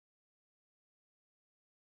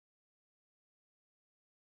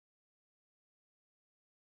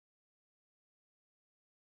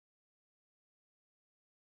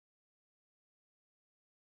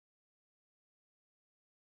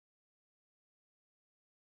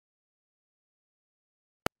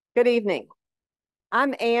Good evening.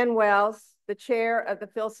 I'm Ann Wells, the chair of the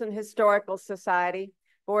Filson Historical Society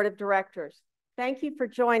Board of Directors. Thank you for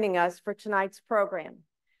joining us for tonight's program.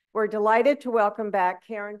 We're delighted to welcome back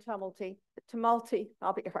Karen Tumulty,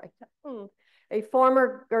 I'll be right, a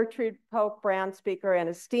former Gertrude Polk Brown speaker and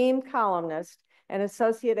esteemed columnist and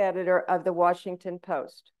associate editor of the Washington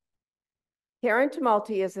Post. Karen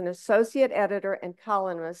Tumulty is an associate editor and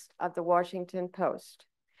columnist of the Washington Post.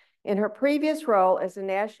 In her previous role as a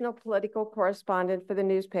national political correspondent for the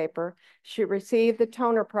newspaper, she received the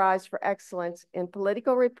Toner Prize for Excellence in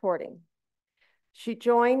Political Reporting. She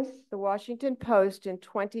joined the Washington Post in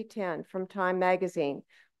 2010 from Time magazine,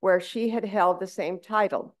 where she had held the same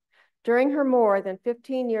title. During her more than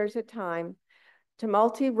 15 years at Time,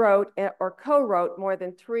 Tumulty wrote or co-wrote more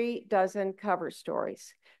than 36 cover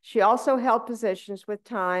stories. She also held positions with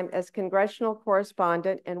Time as congressional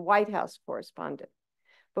correspondent and White House correspondent.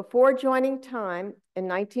 Before joining Time in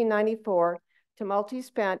 1994, Tumulty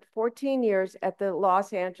spent 14 years at the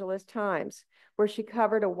Los Angeles Times, where she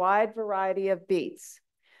covered a wide variety of beats.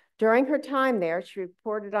 During her time there, she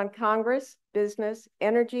reported on Congress, business,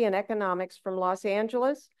 energy, and economics from Los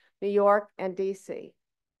Angeles, New York, and DC.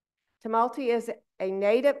 Tumulty is a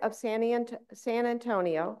native of San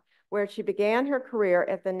Antonio, where she began her career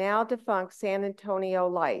at the now defunct San Antonio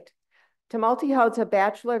Light. Tumulty holds a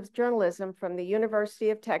Bachelor of Journalism from the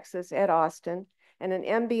University of Texas at Austin and an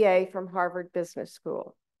MBA from Harvard Business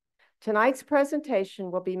School. Tonight's presentation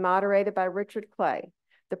will be moderated by Richard Clay,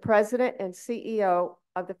 the president and CEO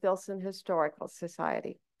of the Filson Historical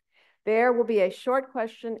Society. There will be a short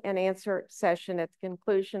question and answer session at the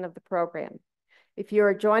conclusion of the program. If you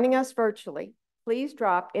are joining us virtually, please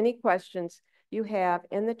drop any questions you have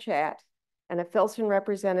in the chat, and a Filson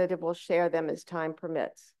representative will share them as time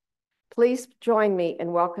permits. Please join me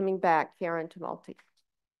in welcoming back Karen Tumulty.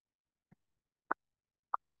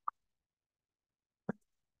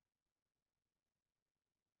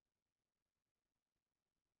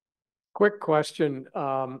 Quick question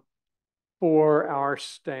for our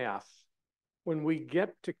staff. When we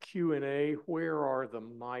get to Q&A, where are the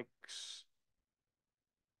mics?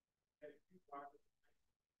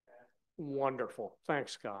 Wonderful.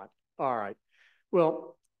 Thanks, Scott. All right.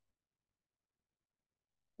 Well,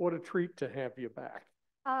 what a treat to have you back.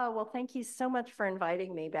 Well, thank you so much for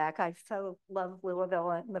inviting me back. I so love Louisville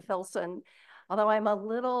and the Filson, although I'm a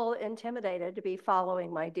little intimidated to be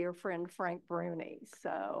following my dear friend Frank Bruni.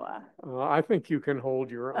 So I think you can hold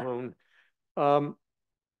your own.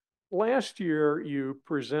 Last year, you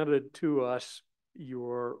presented to us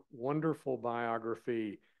your wonderful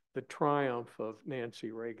biography, The Triumph of Nancy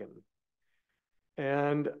Reagan.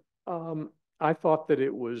 And I thought that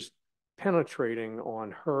it was penetrating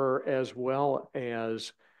on her as well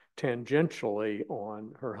as tangentially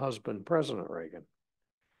on her husband, President Reagan.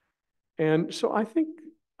 And so I think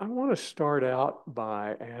I want to start out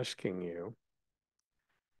by asking you,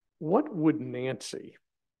 what would Nancy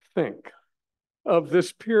think of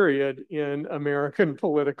this period in American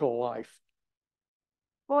political life?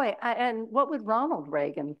 boy, and what would Ronald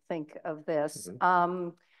Reagan think of this?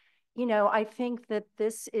 Mm-hmm. You know, I think that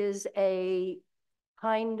this is a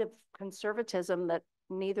kind of conservatism that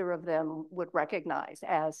neither of them would recognize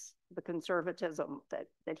as the conservatism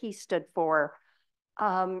that he stood for.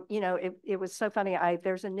 You know, it was so funny.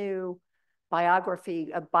 There's a new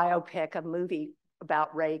biography, a biopic, a movie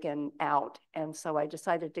about Reagan out. And so I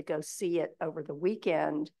decided to go see it over the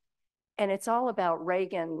weekend. And it's all about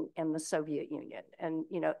Reagan and the Soviet Union and,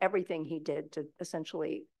 you know, everything he did to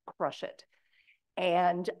essentially crush it.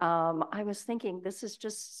 And I was thinking, this is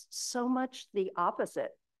just so much the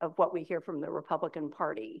opposite of what we hear from the Republican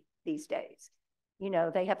Party these days. You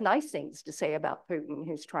know, they have nice things to say about Putin,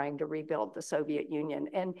 who's trying to rebuild the Soviet Union.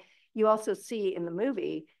 And you also see in the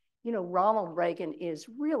movie, you know, Ronald Reagan is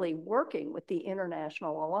really working with the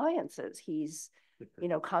international alliances. He's, you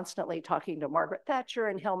know, constantly talking to Margaret Thatcher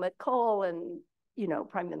and Helmut Kohl and, you know,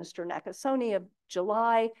 Prime Minister Nakasone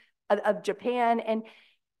of Japan. And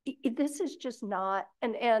this is just not,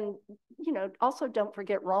 and you know, also don't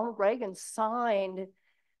forget Ronald Reagan signed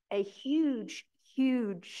a huge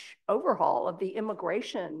overhaul of the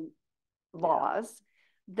immigration laws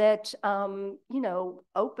that you know,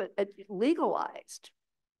 legalized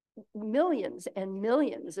millions and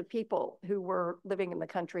millions of people who were living in the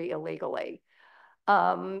country illegally.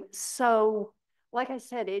 So like I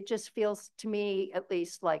said, it just feels to me at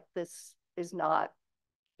least like this is not,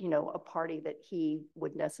 you know, a party that he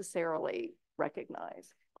would necessarily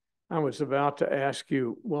recognize. I was about to ask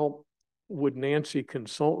you, well, would Nancy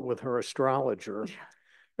consult with her astrologer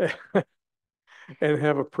and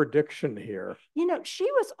have a prediction here? You know, she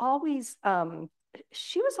was always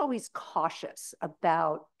she was always cautious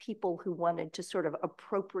about people who wanted to sort of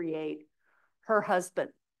appropriate her husband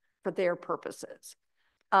for their purposes,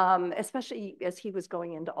 especially as he was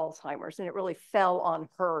going into Alzheimer's, and it really fell on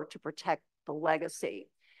her to protect the legacy.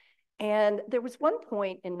 And there was one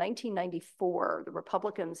point in 1994, the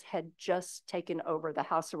Republicans had just taken over the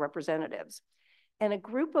House of Representatives, and a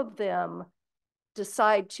group of them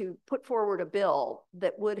decide to put forward a bill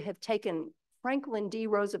that would have taken Franklin D.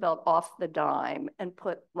 Roosevelt off the dime and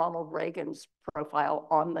put Ronald Reagan's profile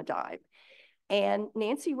on the dime. And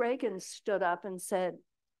Nancy Reagan stood up and said,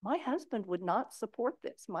 my husband would not support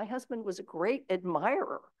this. My husband was a great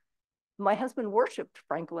admirer. My husband worshiped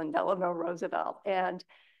Franklin Delano Roosevelt. And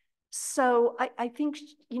so I think,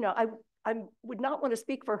 I would not want to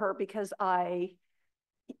speak for her because I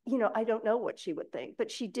don't know what she would think, but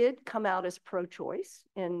she did come out as pro-choice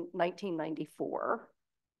in 1994.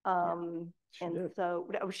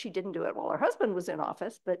 So she didn't do it while her husband was in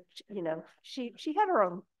office, but she had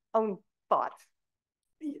her own thoughts.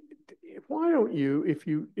 Why don't you, if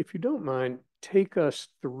you don't mind, take us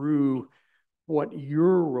through what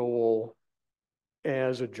your role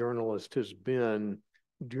as a journalist has been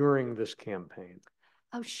during this campaign?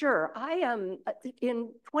 Oh, sure. In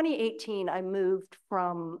 2018, I moved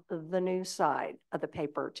from the news side of the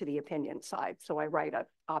paper to the opinion side. So I write an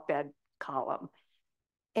op-ed column.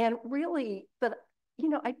 And really, but,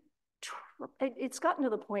 it's gotten to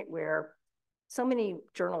the point where so many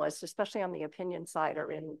journalists, especially on the opinion side,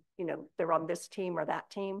 are in, they're on this team or that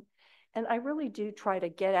team. And I really do try to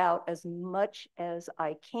get out as much as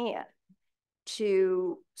I can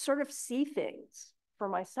to sort of see things for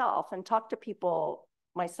myself and talk to people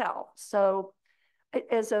myself. So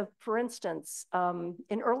for instance,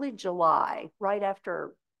 in early July, right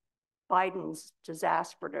after Biden's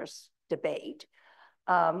disastrous debate,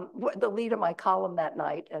 the lead of my column that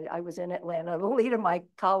night, I was in Atlanta, the lead of my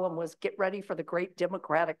column was "Get ready for the great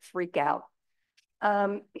Democratic freakout."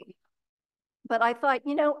 But I thought,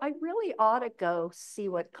 I really ought to go see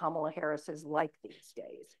what Kamala Harris is like these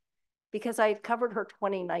days, because I had covered her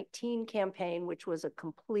 2019 campaign, which was a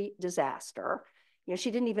complete disaster.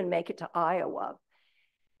 She didn't even make it to Iowa.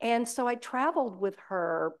 And so I traveled with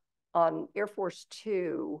her on Air Force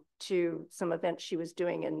Two to some events she was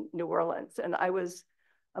doing in New Orleans. And I was,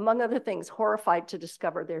 among other things, horrified to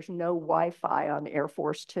discover there's no Wi-Fi on Air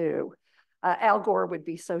Force Two. Al Gore would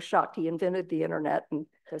be so shocked. He invented the internet, and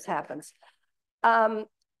this happens.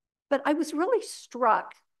 But I was really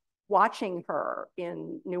struck watching her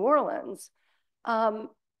in New Orleans,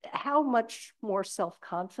 how much more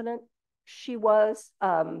self-confident she was.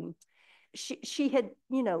 She had,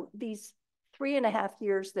 these 3.5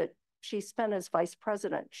 years that she spent as vice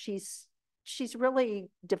president, she's really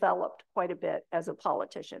developed quite a bit as a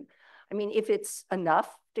politician. I mean, if it's enough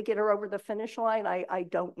to get her over the finish line, I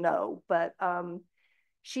don't know, but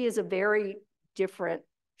she has a very different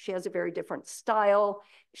style.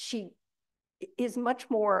 She is much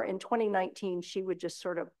more, in 2019, she would just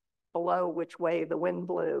sort of blow which way the wind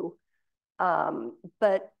blew.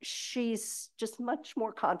 But she's just much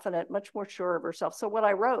more confident, much more sure of herself. So what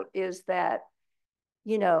I wrote is that,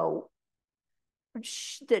 that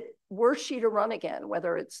were she to run again,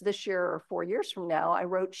 whether it's this year or 4 years from now, I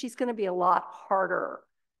wrote, she's going to be a lot harder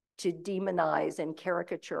to demonize and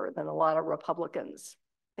caricature than a lot of Republicans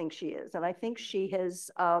think she is. And I think she has,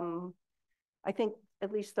 I think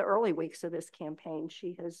at least the early weeks of this campaign,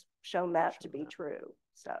 she has shown that to be true.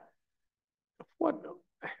 So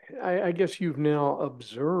I guess you've now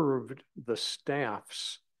observed the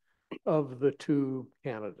staffs of the two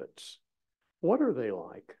candidates. What are they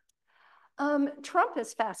like? Trump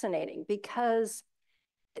is fascinating because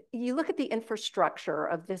you look at the infrastructure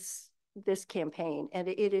of this campaign, and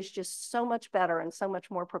it is just so much better and so much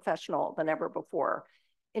more professional than ever before.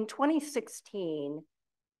 In 2016,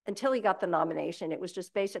 until he got the nomination, it was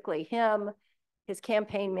just basically him, his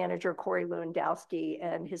campaign manager, Corey Lewandowski,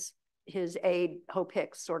 and his aide, Hope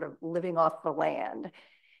Hicks, sort of living off the land.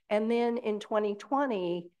 And then in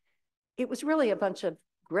 2020, it was really a bunch of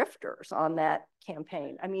grifters on that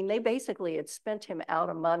campaign. I mean, they basically had spent him out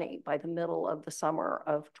of money by the middle of the summer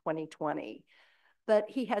of 2020. But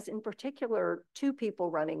he has in particular two people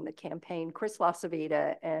running the campaign, Chris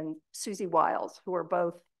LaCivita and Susie Wiles, who are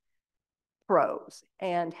both pros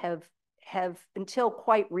and have until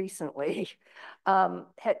quite recently,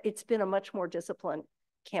 it's been a much more disciplined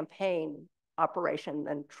campaign operation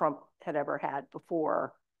than Trump had ever had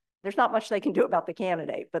before. There's not much they can do about the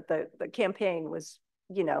candidate, but the campaign was,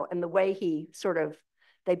 and the way he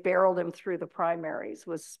they barreled him through the primaries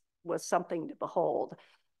was something to behold.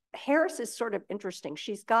 Harris is sort of interesting.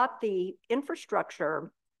 She's got the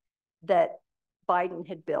infrastructure that Biden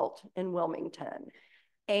had built in Wilmington.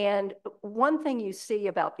 And one thing you see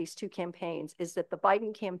about these two campaigns is that the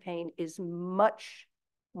Biden campaign is much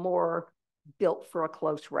more built for a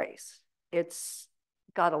close race. It's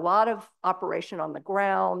got a lot of operation on the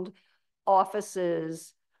ground,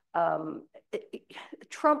 offices.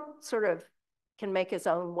 Trump sort of can make his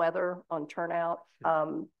own weather on turnout.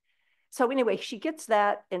 So anyway, she gets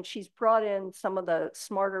that, and she's brought in some of the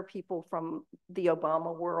smarter people from the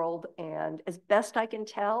Obama world. And as best I can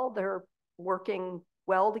tell, they're working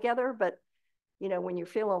well together. But, you know, when you're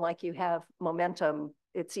feeling like you have momentum,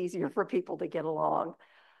 it's easier for people to get along.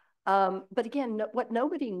 But again, what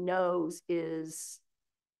nobody knows is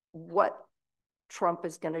what Trump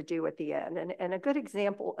is going to do at the end. And a good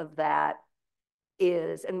example of that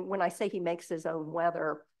is, and when I say he makes his own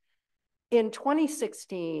weather, in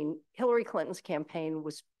 2016, Hillary Clinton's campaign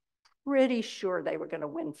was pretty sure they were going to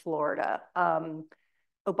win Florida.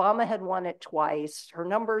 Obama had won it twice. Her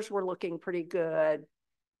numbers were looking pretty good.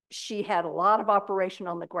 She had a lot of operation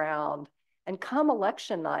on the ground. And come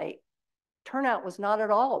election night, turnout was not at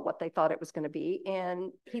all what they thought it was going to be.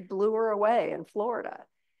 And he blew her away in Florida.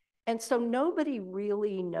 And so nobody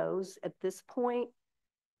really knows at this point.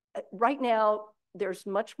 Right now, there's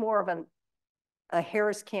much more of a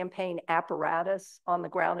Harris campaign apparatus on the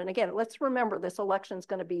ground. And again, let's remember this election is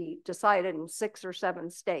going to be decided in 6 or 7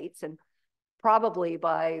 states and probably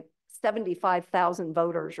by 75,000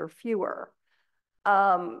 voters or fewer.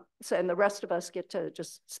 And the rest of us get to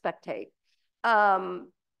just spectate.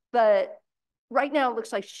 But right now it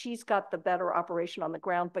looks like she's got the better operation on the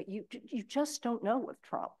ground, but you just don't know with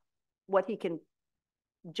Trump what he can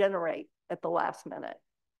generate at the last minute.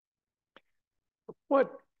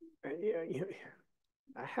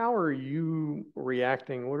 How are you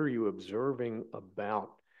reacting? What are you observing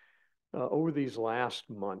about over these last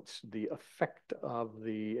months, the effect of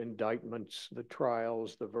the indictments, the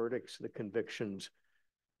trials, the verdicts, the convictions?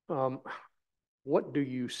 What do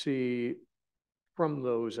you see from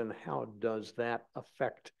those, and how does that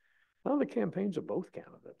affect the campaigns of both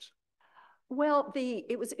candidates? Well,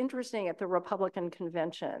 it was interesting at the Republican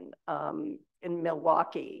convention in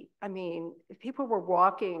Milwaukee. I mean, people were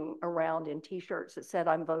walking around in T-shirts that said,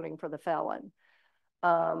 "I'm voting for the felon."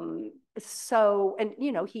 And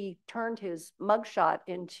you know, he turned his mugshot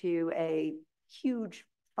into a huge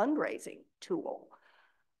fundraising tool.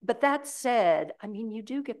 But that said, I mean, you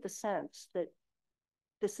do get the sense that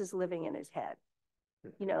this is living in his head.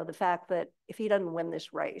 You know, the fact that if he doesn't win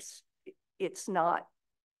this race, it's not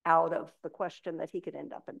out of the question that he could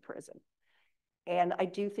end up in prison. And I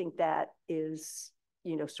do think that is,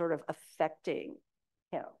 you know, sort of affecting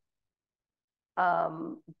him.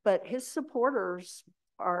 But his supporters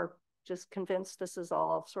are just convinced this is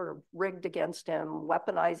all sort of rigged against him,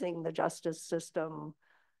 weaponizing the justice system.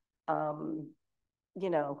 You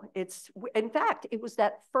know, in fact, it was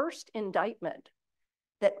that first indictment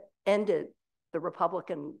that ended the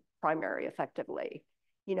Republican primary effectively.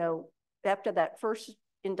 You know, after that first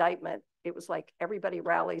indictment, it was like everybody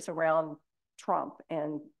rallies around Trump,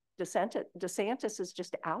 and DeSantis is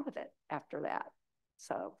just out of it after that.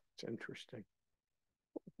 So it's interesting.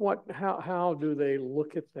 How do they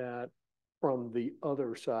look at that from the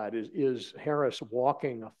other side? Is Harris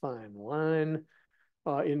walking a fine line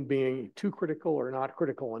in being too critical or not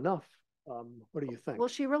critical enough? What do you think? Well,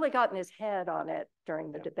 she really got in his head on it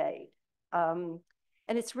during the debate. And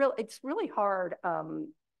it's really hard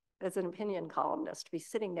as an opinion columnist to be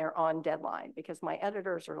sitting there on deadline, because my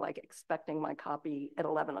editors are like expecting my copy at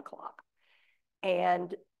 11 o'clock.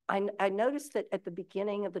 And I noticed that at the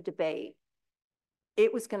beginning of the debate,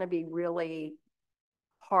 it was going to be really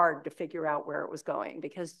hard to figure out where it was going,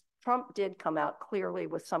 because Trump did come out clearly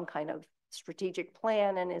with some kind of strategic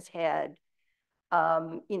plan in his head.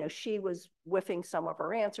 You know, she was whiffing some of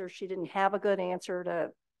her answers. She didn't have a good answer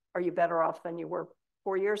to, "Are you better off than you were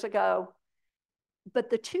 4 years ago?" But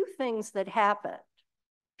the two things that happened,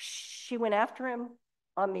 she went after him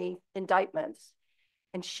on the indictments,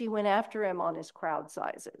 and she went after him on his crowd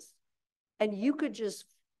sizes. And you could just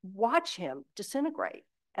watch him disintegrate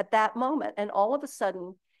at that moment. And all of a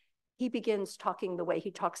sudden, he begins talking the way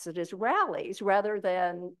he talks at his rallies, rather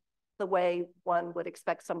than the way one would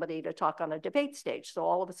expect somebody to talk on a debate stage. So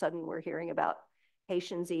all of a sudden, we're hearing about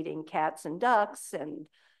Haitians eating cats and ducks, and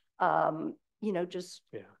you know, just,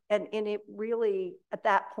 and it really, at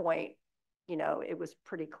that point, you know, it was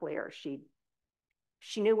pretty clear she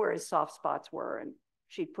knew where his soft spots were, and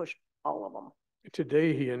she pushed all of them.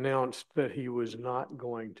 Today, he announced that he was not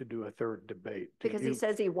going to do a third debate. Because he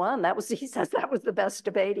says he won. He says that was the best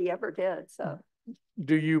debate he ever did. So,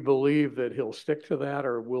 do you believe that he'll stick to that,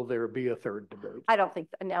 or will there be a third debate? I don't think,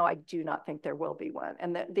 now I do not think there will be one.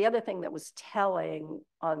 And the other thing that was telling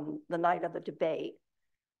on the night of the debate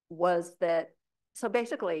was that, so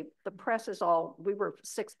basically the press is all, we were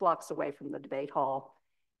 6 blocks away from the debate hall.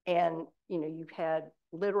 And, you had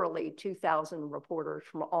literally 2,000 reporters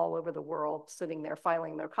from all over the world sitting there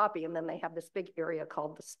filing their copy. And then they have this big area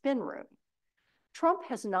called the spin room. Trump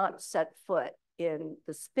has not set foot in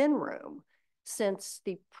the spin room since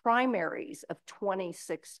the primaries of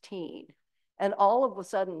 2016. And all of a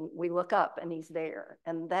sudden we look up and he's there.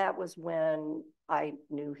 And that was when I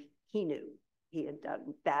knew he had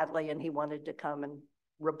done badly and he wanted to come and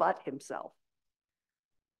rebut himself.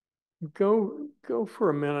 Go for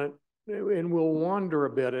a minute and we'll wander a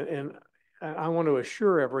bit. And I want to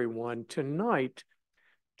assure everyone tonight,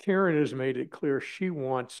 Karen has made it clear she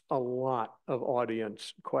wants a lot of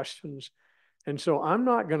audience questions. And so I'm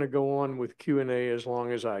not going to go on with Q&A as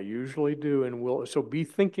long as I usually do. So be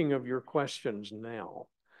thinking of your questions now.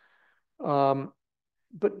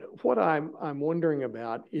 But what I'm wondering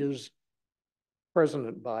about is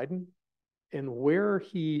President Biden and where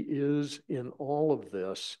he is in all of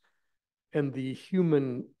this and the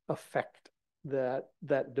human effect that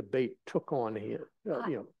debate took on him,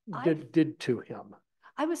 did to him.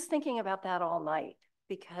 I was thinking about that all night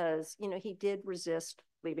because, he did resist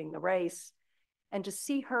leaving the race, and to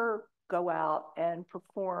see her go out and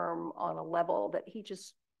perform on a level that he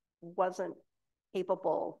just wasn't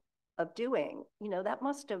capable of doing, that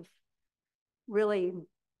must have really,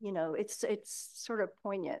 it's sort of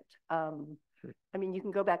poignant. I mean, you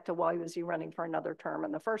can go back to why was he running for another term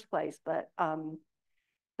in the first place, but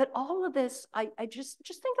all of this, I just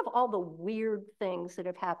think of all the weird things that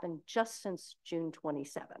have happened just since June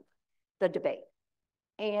 27th, the debate.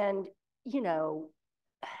 And,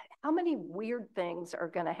 how many weird things are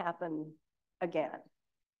going to happen again?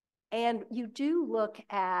 And you do look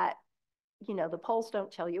at, the polls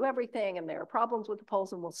don't tell you everything, and there are problems with the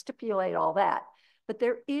polls, and we'll stipulate all that. But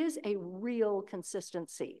there is a real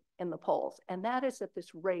consistency in the polls, and that is that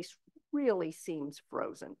this race really seems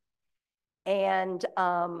frozen. And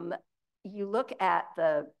you look at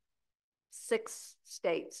the 6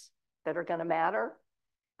 states that are going to matter.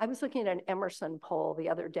 I was looking at an Emerson poll the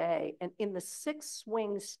other day, and in the 6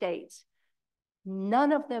 swing states,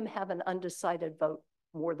 none of them have an undecided vote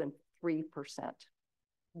more than 3%.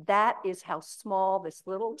 That is how small this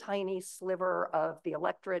little tiny sliver of the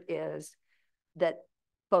electorate is that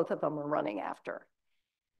both of them are running after.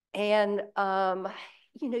 And,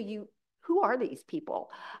 who are these people?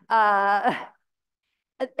 And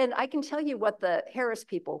I can tell you what the Harris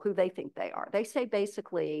people, who they think they are. They say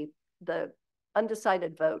basically the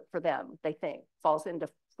undecided vote for them, they think, falls into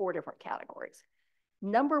 4 different categories.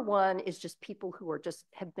 Number 1 is just people who are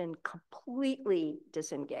have been completely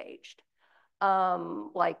disengaged.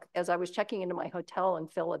 Like as I was checking into my hotel in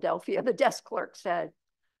Philadelphia, the desk clerk said,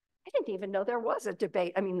 I didn't even know there was a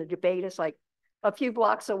debate. I mean, the debate is like a few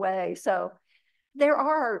blocks away. So there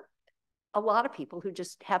are a lot of people who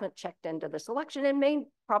just haven't checked into this election and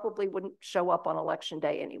probably wouldn't show up on election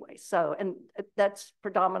day anyway. So, and that's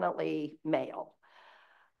predominantly male.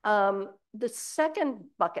 The second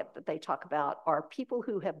bucket that they talk about are people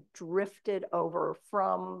who have drifted over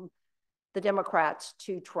from the Democrats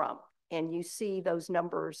to Trump. And you see those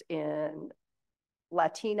numbers in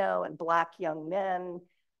Latino and Black young men.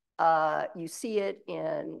 You see it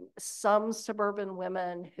in some suburban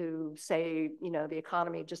women who say, the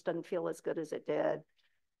economy just doesn't feel as good as it did.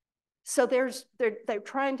 So they're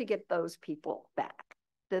trying to get those people back.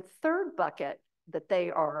 The third bucket that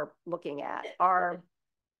they are looking at are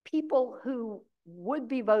people who would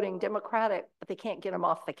be voting Democratic, but they can't get them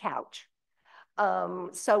off the couch.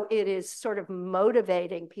 So it is sort of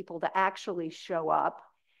motivating people to actually show up.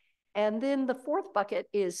 And then the fourth bucket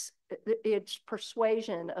is it's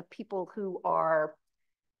persuasion of people who are,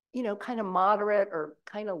 kind of moderate or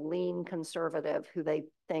kind of lean conservative who they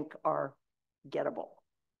think are gettable.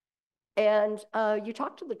 And you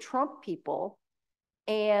talk to the Trump people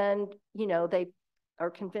and, they are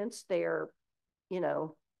convinced their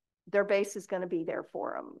base is going to be there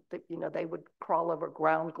for them. That, they would crawl over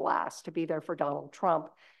ground glass to be there for Donald Trump.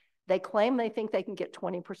 They claim they think they can get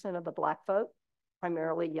 20% of the Black vote,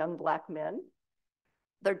 primarily young Black men.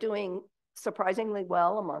 They're doing surprisingly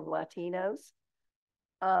well among Latinos.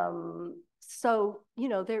 So,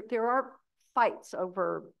 there are fights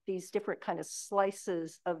over these different kind of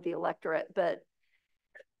slices of the electorate. But,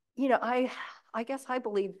 I guess I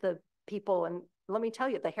believe the people, and let me tell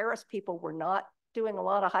you, the Harris people were not doing a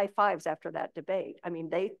lot of high fives after that debate. I mean,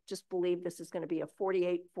 they just believe this is going to be a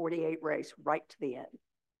 48-48 race right to the end.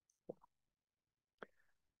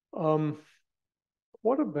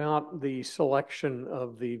 What about the selection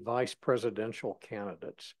of the vice presidential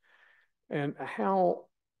candidates, and how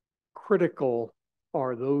critical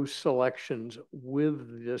are those selections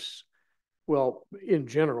with this, well, in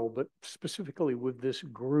general, but specifically with this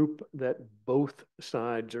group that both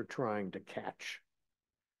sides are trying to catch?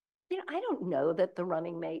 You know, I don't know that the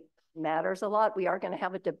running mate matters a lot. We are going to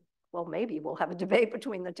have well, maybe we'll have a debate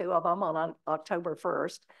between the two of them on October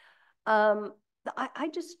 1st. I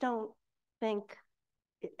just don't think,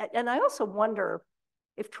 and I also wonder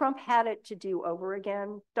if Trump had it to do over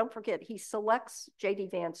again. Don't forget, he selects J.D.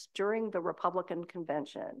 Vance during the Republican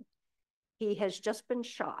convention. He has just been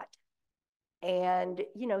shot. And,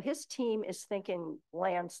 you know, his team is thinking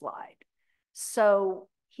landslide. So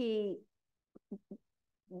he,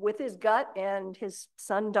 with his gut and his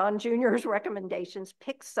son Don Jr.'s recommendations,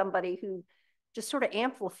 picks somebody who just sort of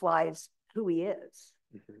amplifies who he is.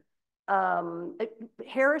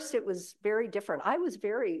 Harris, it was very different. I was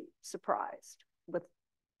very surprised with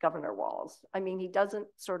Governor Walz. I mean, he doesn't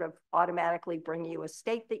sort of automatically bring you a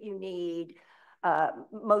state that you need.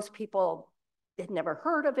 Most people had never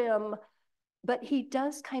heard of him, but he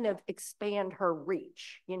does kind of expand her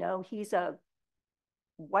reach. You know, he's a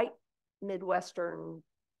white Midwestern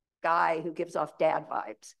guy who gives off dad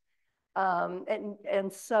vibes.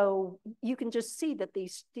 And so you can just see that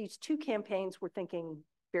these two campaigns were thinking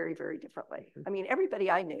very, very differently. I mean, everybody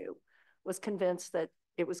I knew was convinced that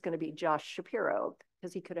it was going to be Josh Shapiro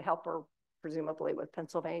because he could have helped her presumably with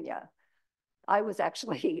Pennsylvania. I was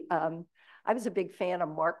actually, I was a big fan of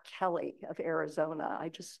Mark Kelly of Arizona.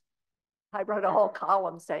 I wrote a whole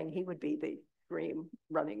column saying he would be the dream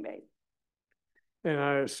running mate. And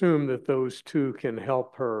I assume that those two can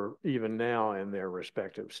help her even now in their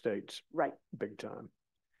respective states. Right. Big time.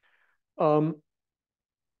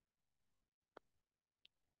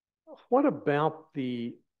 What about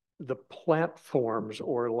the platforms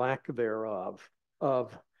or lack thereof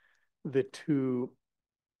of the two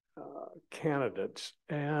candidates,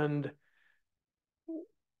 and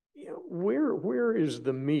you know, where is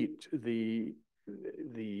the meat?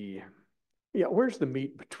 Where's the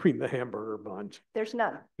meat between the hamburger buns? There's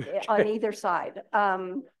none on either side.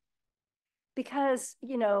 Because,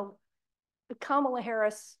 you know, Kamala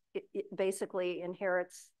Harris basically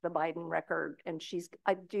inherits the Biden record, and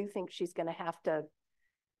I do think she's going to have to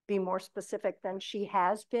be more specific than she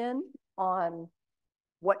has been on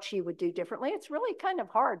what she would do differently. It's really kind of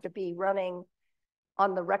hard to be running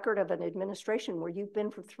on the record of an administration where you've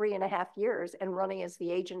been for 3.5 years and running as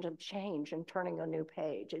the agent of change and turning a new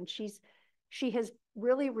page. And she has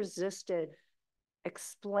really resisted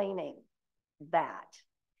explaining that.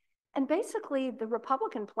 And basically the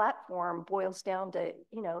Republican platform boils down to,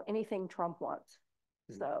 you know, anything Trump wants.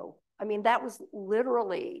 So, I mean, that was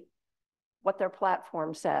literally what their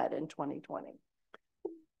platform said in 2020.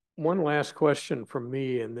 One last question from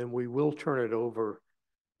me, and then we will turn it over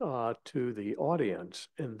to the audience.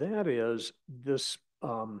 And that is this,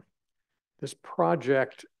 this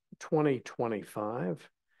project 2025.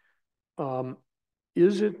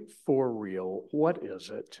 Is it for real? What is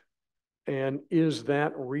it? And is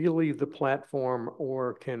that really the platform,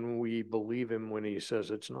 or can we believe him when he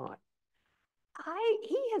says it's not?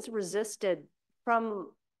 He has resisted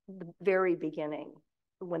from the very beginning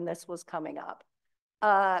when this was coming up.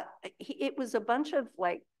 It was a bunch of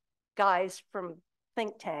like guys from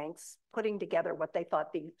think tanks putting together what they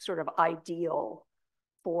thought the sort of ideal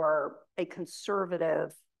for a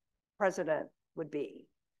conservative president would be.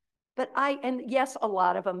 But and yes, a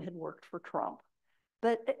lot of them had worked for Trump.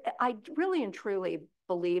 But I really and truly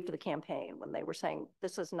believed the campaign when they were saying,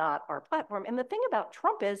 this is not our platform. And the thing about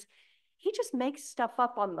Trump is he just makes stuff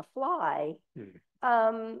up on the fly.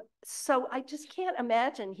 So I just can't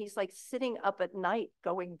imagine he's like sitting up at night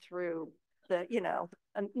going through the, you know,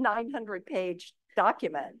 a 900-page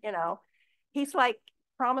document, you know. He's like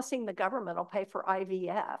promising the government will pay for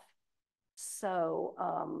IVF.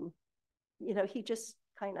 So, you know, he just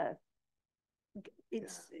kind of,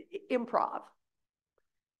 it's improv.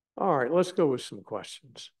 All right, let's go with some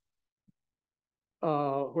questions.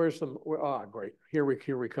 Where's the, great. Here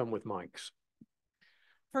we come with mics.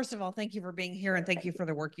 First of all, thank you for being here, and thank you for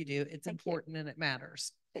the work you do. It's important and it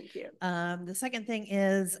matters. Thank you. The second thing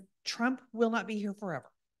is Trump will not be here forever.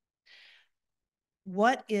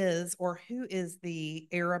 What is, or who is the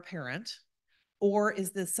heir apparent? Or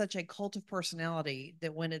is this such a cult of personality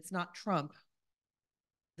that when it's not Trump,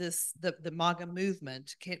 the MAGA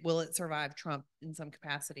movement, will it survive Trump in some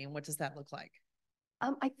capacity? And what does that look like?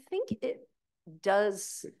 I think it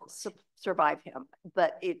does survive him,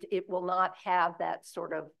 but it will not have that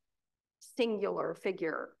sort of singular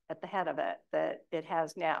figure at the head of it that it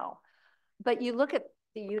has now. But you look at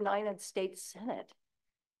the United States Senate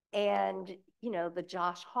and, you know, the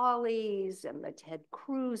Josh Hawleys and the Ted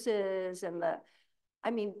Cruzes and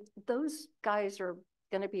I mean, those guys are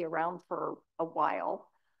going to be around for a while.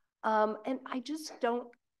 And I just don't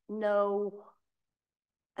know.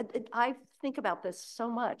 I think about this so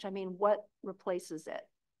much. I mean, what replaces it?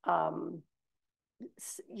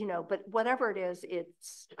 You know, but whatever it is,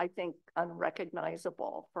 it's, I think,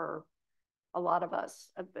 unrecognizable for a lot of us,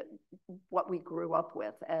 what we grew up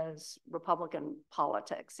with as Republican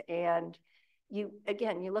politics. And you,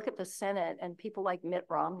 again, you look at the Senate and people like Mitt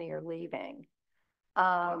Romney are leaving.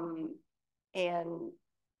 And,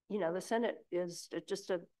 you know, the Senate is just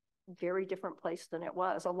a very different place than it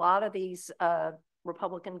was. A lot of these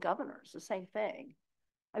Republican governors, the same thing.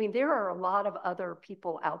 I mean, there are a lot of other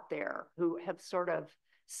people out there who have sort of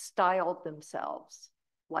styled themselves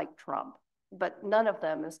like Trump, but none of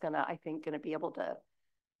them is going to, I think, going to be able to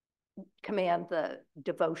command the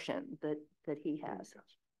devotion that he has.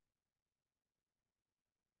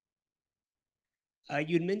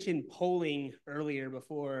 You'd mentioned polling earlier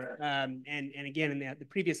before, and again, in the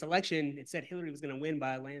previous election, it said Hillary was going to win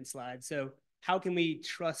by a landslide. So how can we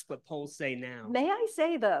trust what polls say now? May I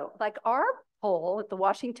say, though, like our poll at the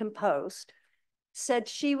Washington Post said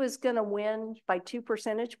she was going to win by 2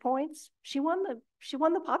 percentage points. She won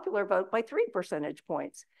the popular vote by 3 percentage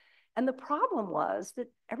points. And the problem was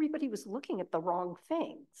that everybody was looking at the wrong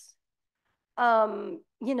things.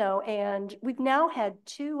 You know, and we've now had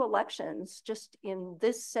 2 elections just in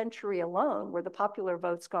this century alone where the popular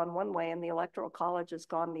vote's gone one way and the electoral college has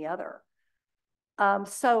gone the other.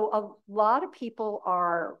 So a lot of people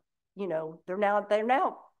are, you know, they're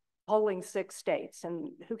now polling 6 states,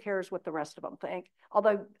 and who cares what the rest of them think?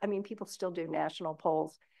 Although, I mean, people still do national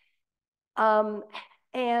polls.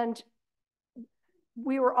 And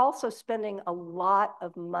we were also spending a lot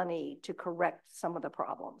of money to correct some of the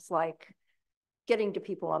problems, like getting to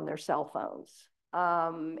people on their cell phones.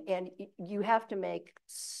 And you have to make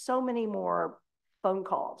so many more phone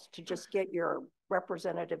calls to just get your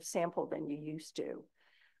representative sample than you used to.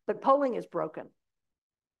 But polling is broken.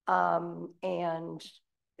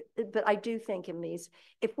 But I do think in these,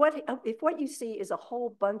 if what you see is a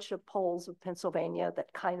whole bunch of polls of Pennsylvania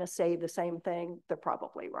that kind of say the same thing, they're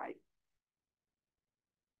probably right.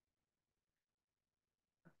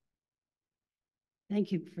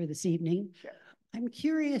 Thank you for this evening. Sure. I'm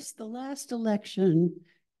curious, the last election,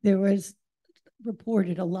 there was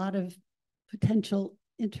reported a lot of potential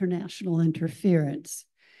international interference.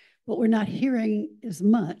 What we're not hearing as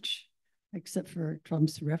much, except for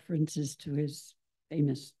Trump's references to his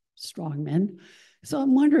famous strongmen. So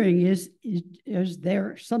I'm wondering, is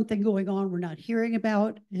there something going on we're not hearing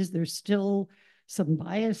about? Is there still some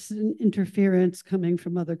bias and interference coming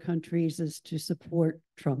from other countries as to support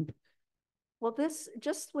Trump? Well, this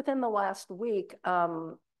just within the last week,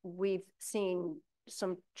 we've seen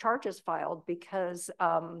some charges filed because,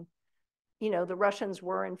 you know, the Russians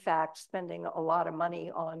were in fact spending a lot of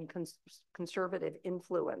money on conservative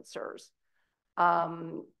influencers.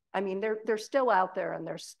 I mean, they're still out there and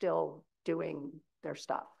they're still doing their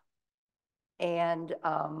stuff. And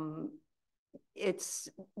it's,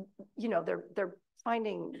 you know, they're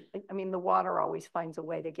finding, I mean, the water always finds a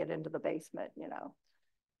way to get into the basement, you know.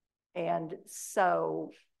 And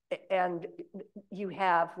so, and you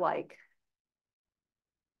have like,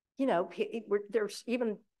 you know, there's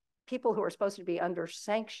even people who are supposed to be under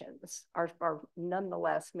sanctions are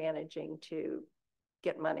nonetheless managing to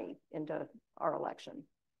get money into our election.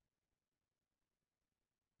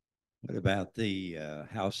 What about the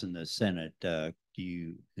House and the Senate? Do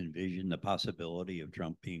you envision the possibility of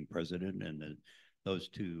Trump being president and those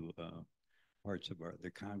 2 parts of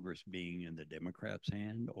the Congress being in the Democrats'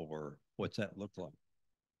 hand, or what's that look like?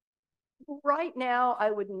 Right now,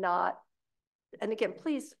 I would not, and again,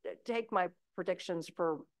 please take my predictions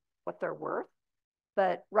for what they're worth,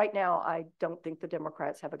 but right now, I don't think the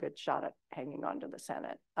Democrats have a good shot at hanging on to the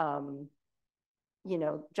Senate. You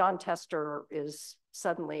know, John Tester is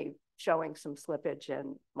suddenly showing some slippage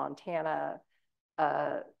in Montana.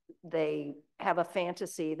 They have a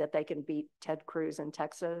fantasy that they can beat Ted Cruz in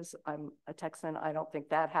Texas. I'm a Texan. I don't think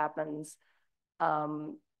that happens.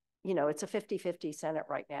 You know, it's a 50-50 Senate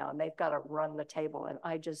right now, and they've got to run the table.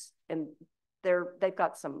 And they've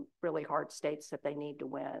got some really hard states that they need to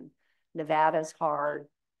win. Nevada's hard.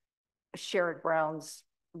 Sherrod Brown's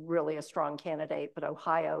really a strong candidate, but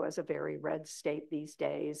Ohio is a very red state these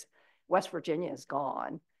days. West Virginia is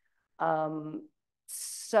gone.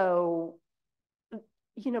 So,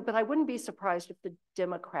 you know, but I wouldn't be surprised if the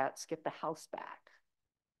Democrats get the House back.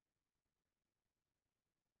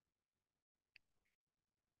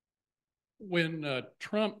 when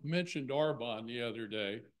Trump mentioned Orban the other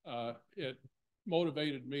day, it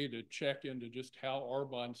motivated me to check into just how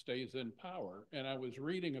Orban stays in power. And I was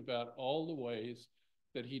reading about all the ways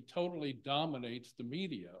that he totally dominates the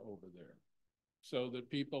media over there, so that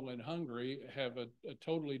people in Hungary have a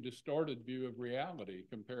totally distorted view of reality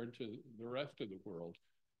compared to the rest of the world.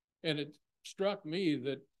 And it struck me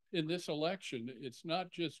that in this election, it's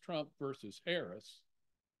not just Trump versus Harris,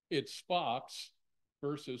 it's Fox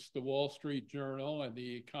versus the Wall Street Journal and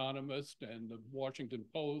the Economist and the Washington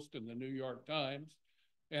Post and the New York Times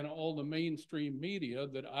and all the mainstream media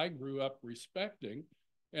that I grew up respecting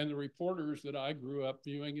and the reporters that I grew up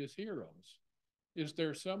viewing as heroes. Is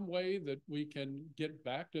there some way that we can get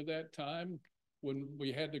back to that time when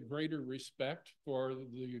we had the greater respect for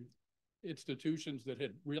the institutions that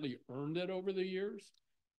had really earned it over the years?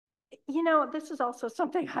 You know, this is also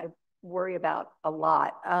something I worry about a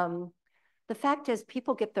lot. The fact is,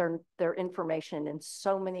 people get their information in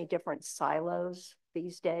so many different silos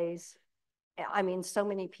these days. I mean, so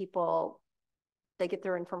many people, they get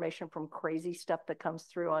their information from crazy stuff that comes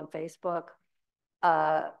through on Facebook.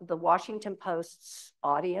 The Washington Post's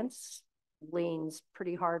audience leans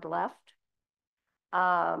pretty hard left.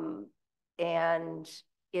 And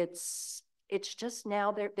it's just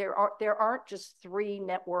now there aren't just 3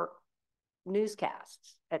 network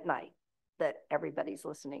newscasts at night that everybody's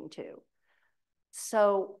listening to.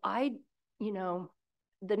 So you know,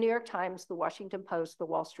 the New York Times, the Washington Post, the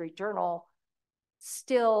Wall Street Journal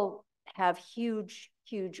still have huge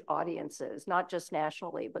audiences, not just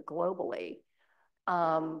nationally, but globally.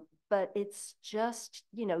 But it's just,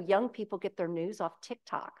 you know, young people get their news off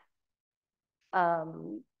TikTok.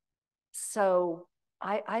 So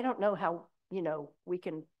I don't know how, you know, we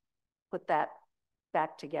can put that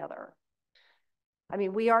back together. I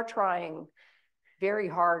mean, we are trying very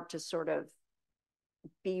hard to sort of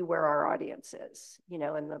be where our audience is, you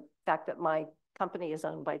know, and the fact that my company is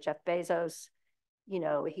owned by Jeff Bezos, you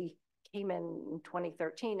know, he came in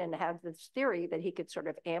 2013 and had this theory that he could sort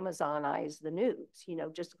of Amazonize the news, you know,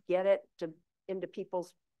 just get it into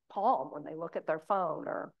people's palm when they look at their phone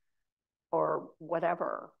or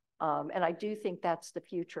whatever. And I do think that's the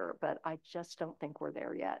future, but I just don't think we're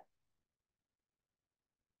there yet.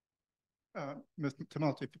 Ms.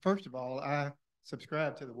 Tumulty, first of all, I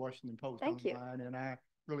subscribe to the Washington Post Thank online, and I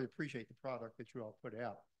really appreciate the product that you all put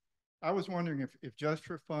out. I was wondering if just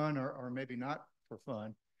for fun or maybe not for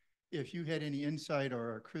fun, if you had any insight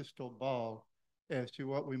or a crystal ball as to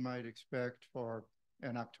what we might expect for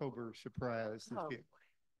an October surprise this year.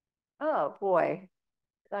 Oh boy,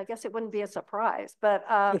 I guess it wouldn't be a surprise, but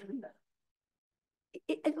like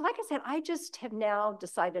I said, I just have now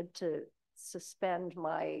decided to suspend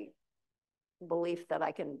my belief that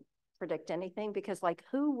I can predict anything, because like,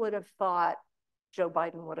 who would have thought Joe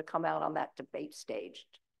Biden would have come out on that debate stage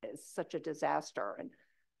as such a disaster? And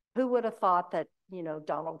who would have thought that, you know,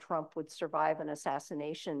 Donald Trump would survive an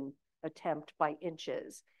assassination attempt by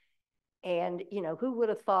inches? And, you know, who would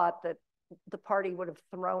have thought that the party would have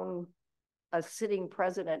thrown a sitting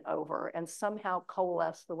president over and somehow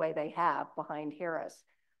coalesced the way they have behind Harris?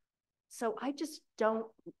 So I just don't,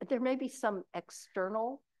 there may be some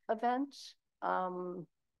external event,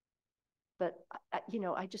 but, you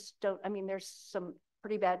know, I just don't, I mean, there's some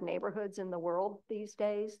pretty bad neighborhoods in the world these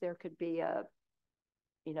days. There could be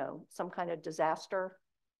you know, some kind of disaster,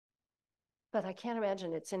 but I can't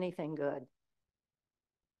imagine it's anything good.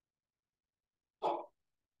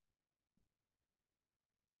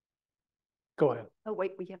 Go ahead. Oh,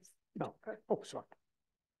 wait, we have. No. Oh, sorry.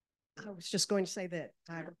 I was just going to say that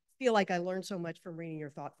I feel like I learned so much from reading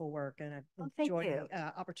your thoughtful work, and I've enjoyed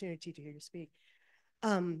the opportunity to hear you speak.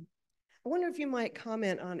 I wonder if you might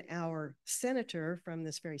comment on our senator from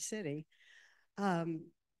this very city.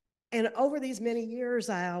 And over these many years,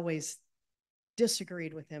 I always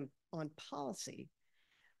disagreed with him on policy,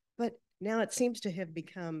 but now it seems to have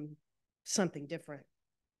become something different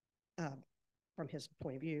from his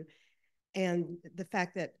point of view. And the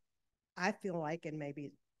fact that I feel like, and maybe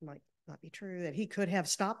it might not be true, that he could have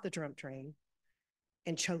stopped the Trump train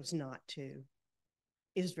and chose not to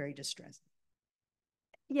is very distressing.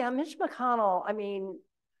 Yeah, Mitch McConnell, I mean,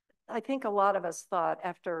 I think a lot of us thought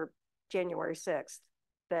after January 6th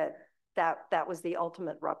that was the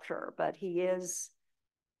ultimate rupture, but he is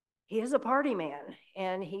a party man,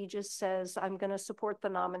 and he just says, I'm going to support the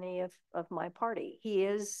nominee of my party. He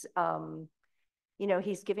is, you know,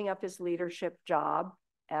 he's giving up his leadership job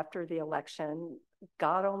after the election.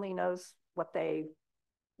 God only knows what they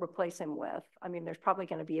replace him with. I mean, there's probably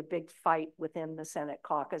going to be a big fight within the Senate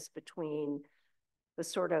caucus between the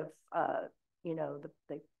sort of, you know,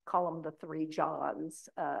 the call them the three Johns,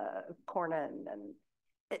 Cornyn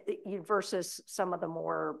and versus some of the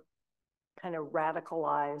more kind of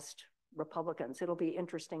radicalized Republicans. It'll be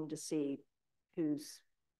interesting to see whose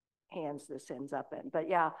hands this ends up in. But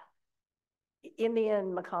yeah, in the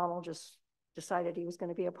end, McConnell just decided he was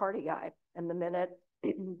going to be a party guy. And the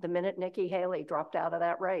minute Nikki Haley dropped out of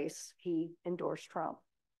that race, he endorsed Trump.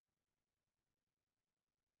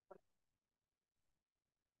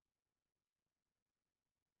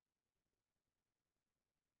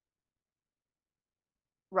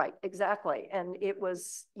 Right, exactly. And it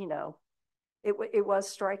was, you know, it was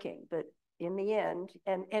striking, but in the end,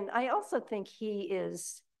 and I also think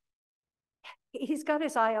he's got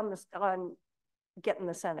his eye on getting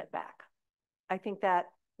the Senate back. I think that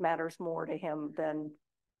matters more to him than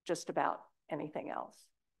just about anything else.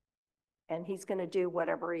 And he's going to do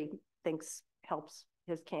whatever he thinks helps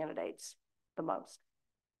his candidates the most.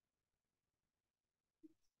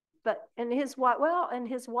 But and his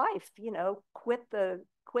wife, you know, quit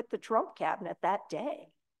the Trump cabinet that day.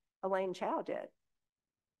 Elaine Chao did.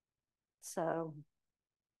 So.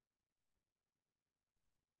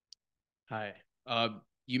 Hi.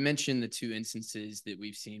 You mentioned the two instances that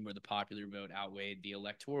we've seen where the popular vote outweighed the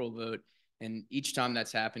electoral vote. And each time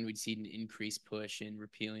that's happened, we'd seen an increased push in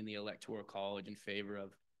repealing the electoral college in favor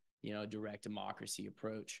of, you know, a direct democracy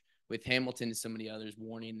approach. With Hamilton and some of the others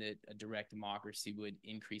warning that a direct democracy would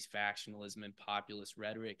increase factionalism and populist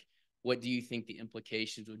rhetoric, what do you think the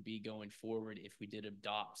implications would be going forward if we did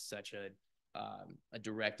adopt such a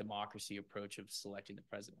direct democracy approach of selecting the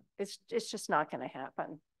president? It's just not going to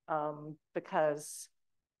happen because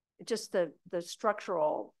just the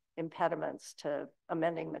structural impediments to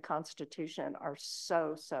amending the Constitution are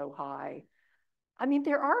so high. I mean,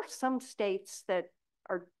 there are some states that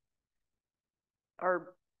are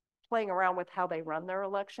playing around with how they run their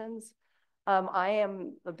elections. I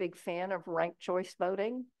am a big fan of ranked choice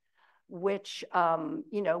voting, which,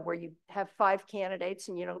 you know, where you have 5 candidates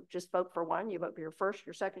and you don't just vote for one, you vote for your first,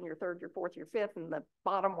 your second, your third, your fourth, your fifth, and the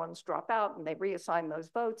bottom ones drop out and they reassign those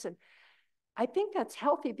votes. And I think that's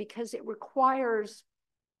healthy because it requires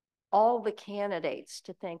all the candidates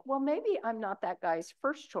to think, well, maybe I'm not that guy's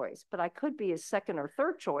first choice, but I could be his second or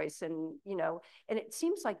third choice. And, you know, and it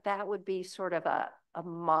seems like that would be sort of a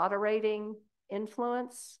moderating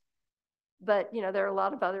influence. But, you know, there are a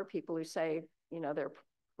lot of other people who say, you know, their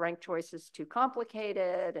ranked choice is too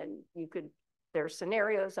complicated and there are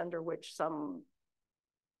scenarios under which some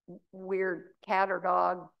weird cat or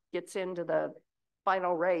dog gets into the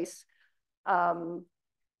final race.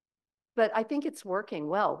 But I think it's working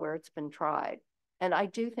well where it's been tried. And I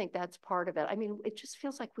do think that's part of it. I mean, it just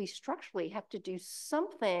feels like we structurally have to do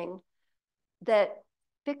something that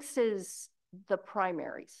fixes the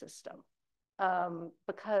primary system.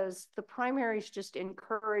 Because the primaries just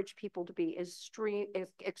encourage people to be as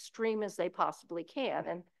extreme as they possibly can.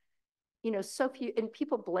 And, you know, so few, and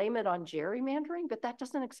people blame it on gerrymandering, but that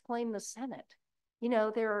doesn't explain the Senate. You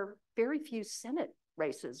know, there are very few Senate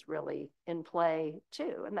races really in play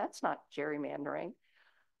too, and that's not gerrymandering.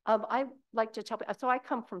 I like to tell people, so I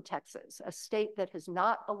come from Texas, a state that has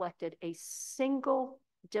not elected a single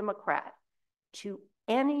Democrat to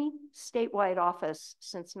any statewide office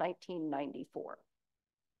since 1994.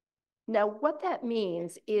 Now, what that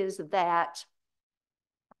means is that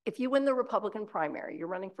if you win the Republican primary, you're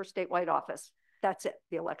running for statewide office, that's it,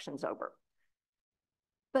 the election's over.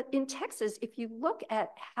 But in Texas, if you look at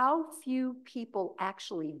how few people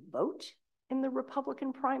actually vote in the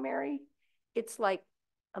Republican primary, it's like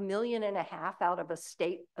 1.5 million out of a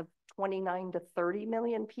state of 29 to 30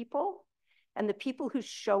 million people. And the people who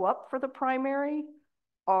show up for the primary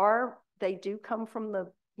they do come from the,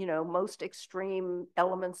 you know, most extreme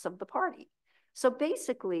elements of the party. So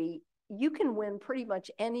basically, you can win pretty much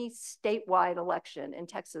any statewide election in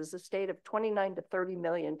Texas, a state of 29 to 30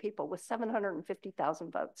 million people with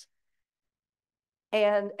 750,000 votes.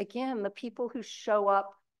 And again, the people who show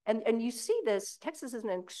up, and you see this, Texas is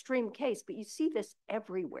an extreme case, but you see this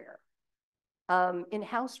everywhere in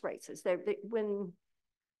House races. When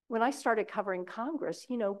I started covering Congress,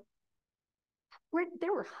 you know,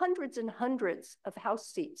 there were hundreds and hundreds of House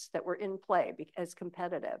seats that were in play as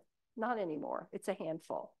competitive. Not anymore, it's a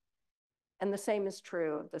handful. And the same is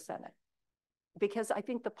true of the Senate, because I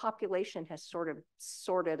think the population has sort of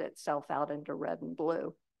sorted itself out into red and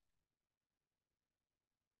blue.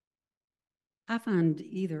 I find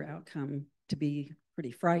either outcome to be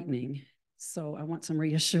pretty frightening. So I want some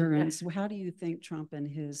reassurance. How do you think Trump and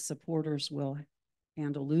his supporters will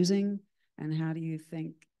handle losing? And how do you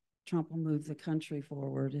think Trump will move the country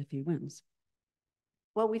forward if he wins?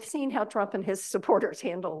 Well, we've seen how Trump and his supporters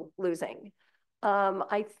handle losing.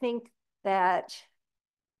 I think that,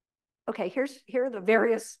 okay, here are the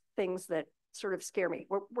various things that sort of scare me.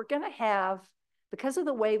 We're going to have, because of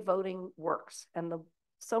the way voting works and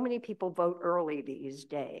so many people vote early these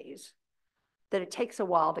days, that it takes a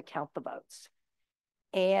while to count the votes.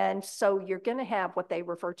 And so you're going to have what they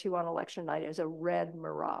refer to on election night as a red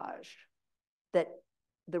mirage, that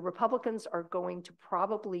the Republicans are going to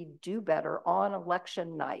probably do better on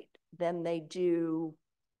election night than they do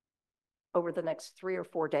over the next 3 or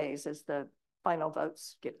 4 days as the final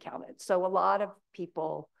votes get counted. So a lot of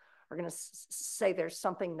people are going to say there's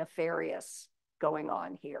something nefarious going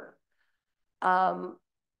on here.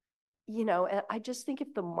 You know, I just think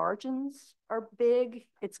if the margins are big,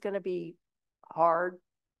 it's going to be hard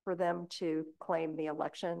for them to claim the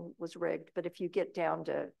election was rigged. But if you get down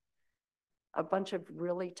to a bunch of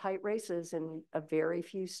really tight races in a very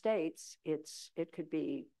few states, it could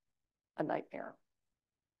be a nightmare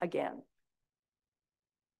again.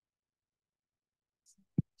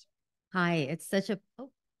 Hi, it's such a,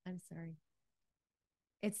 oh, I'm sorry.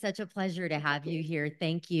 It's such a pleasure to have you here.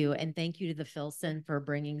 Thank you. And thank you to the Filson for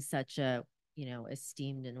bringing such a, you know,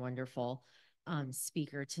 esteemed and wonderful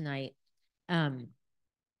speaker tonight.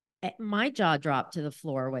 My jaw dropped to the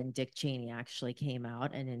floor when Dick Cheney actually came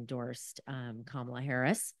out and endorsed Kamala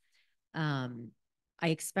Harris. I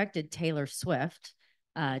expected Taylor Swift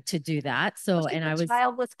to do that. So, and I was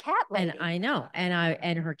childless cat lady. And I know,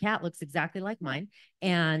 and her cat looks exactly like mine.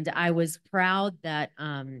 And I was proud that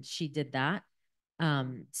she did that.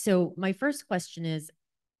 So my first question is,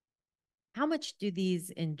 how much do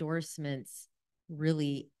these endorsements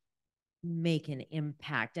really make an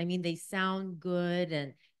impact? I mean, they sound good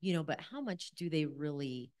and, you know, but how much do they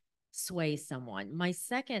really sway someone? My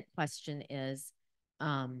second question is,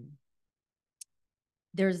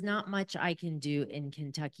 there's not much I can do in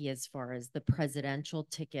Kentucky as far as the presidential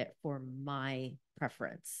ticket for my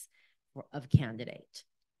preference of candidate.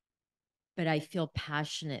 But I feel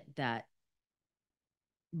passionate that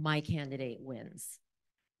my candidate wins.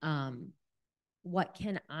 What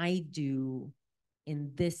can I do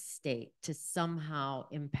in this state to somehow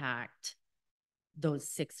impact those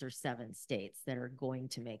 6 or 7 states that are going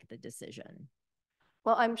to make the decision?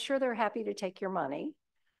 Well, I'm sure they're happy to take your money.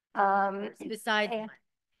 Besides,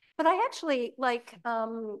 but I actually like,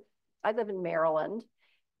 I live in Maryland,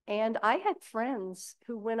 and I had friends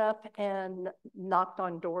who went up and knocked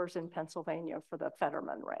on doors in Pennsylvania for the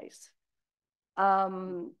Fetterman race.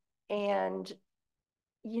 And,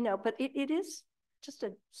 you know, but it is just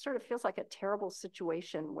a sort of feels like a terrible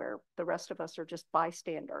situation where the rest of us are just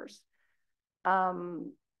bystanders.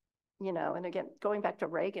 You know, and again, going back to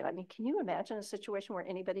Reagan, I mean, can you imagine a situation where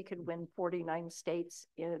anybody could win 49 states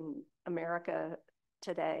in America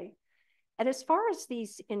today? And as far as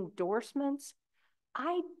these endorsements,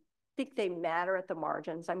 I think they matter at the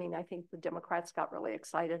margins. I mean, I think the Democrats got really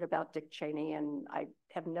excited about Dick Cheney, and I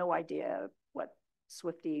have no idea what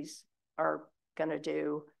Swifties are going to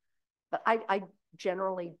do. But I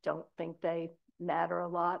generally don't think they matter a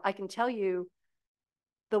lot. I can tell you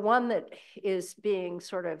the one that is being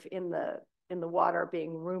sort of in the water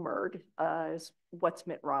being rumored is what's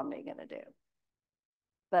Mitt Romney going to do.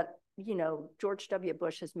 But, you know, George W.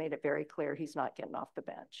 Bush has made it very clear he's not getting off the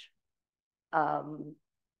bench.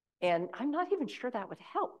 And I'm not even sure that would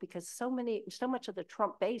help because so much of the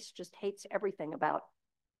Trump base just hates everything about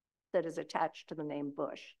that is attached to the name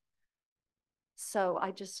Bush. So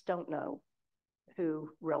I just don't know who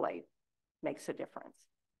really makes a difference.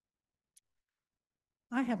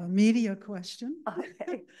 I have a media question.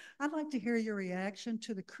 Okay. I'd like to hear your reaction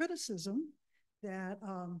to the criticism that,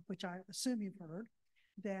 which I assume you've heard,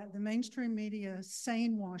 that the mainstream media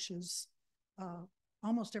sane washes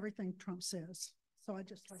almost everything Trump says. So I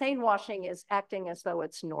just sane washing is acting as though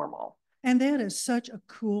it's normal. And that is such a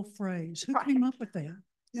cool phrase. Who came up with that?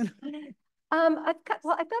 You know? I've got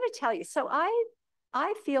to tell you. So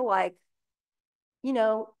I feel like, you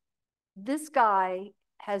know, this guy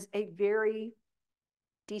has a very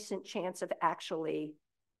decent chance of actually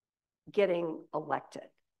getting elected.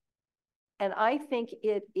 And I think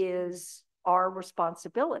it is our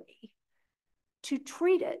responsibility to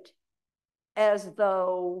treat it as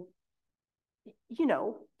though, you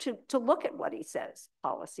know, to look at what he says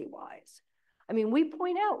policy-wise. I mean, we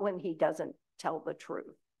point out when he doesn't tell the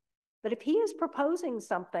truth. But if he is proposing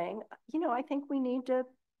something, you know, I think we need to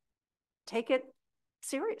take it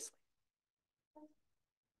seriously.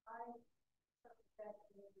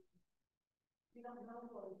 You don't know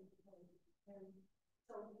what he's doing. And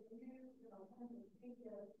so you know,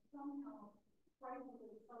 somehow try to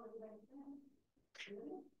tell it makes sense.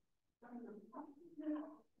 Really?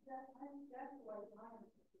 That's like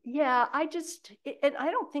Yeah, and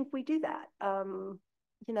I don't think we do that.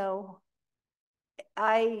 You know,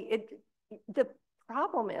 the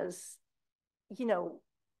problem is, you know,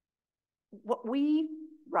 what we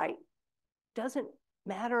write doesn't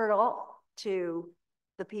matter at all to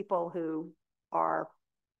the people who are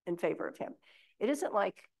in favor of him. It isn't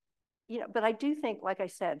like, you know, but I do think, like I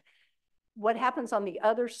said, what happens on the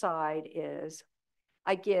other side is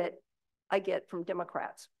I get from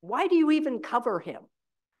Democrats, why do you even cover him?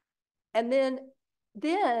 And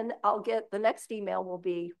then I'll get the next email will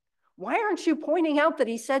be, why aren't you pointing out that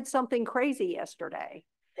he said something crazy yesterday?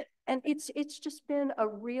 And it's just been a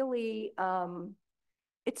really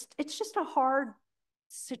it's just a hard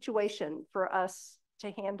situation for us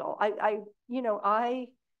to handle.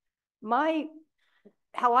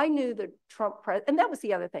 How I knew the Trump and that was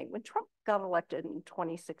the other thing. When Trump got elected in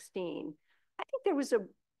 2016, I think there was a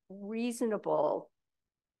reasonable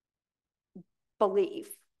belief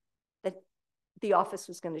that the office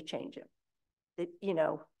was going to change him, that, you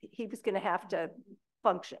know, he was going to have to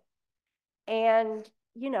function. And,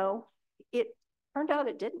 you know, it turned out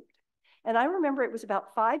it didn't. And I remember it was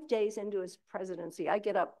about 5 days into his presidency. I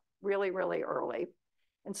get up really, really early.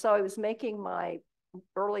 And so I was making my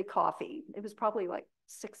early coffee. It was probably like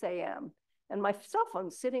 6 a.m. And my cell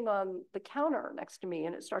phone's sitting on the counter next to me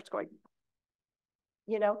and it starts going,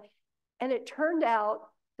 you know, and it turned out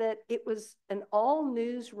that it was an all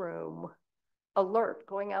newsroom alert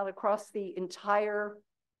going out across the entire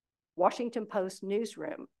Washington Post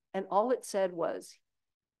newsroom. And all it said was,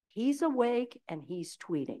 he's awake and he's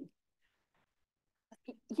tweeting.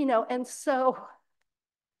 You know, and so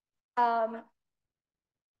I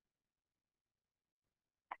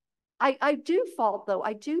do fault, though.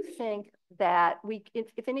 I do think that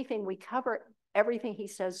if anything, we cover everything he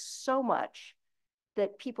says so much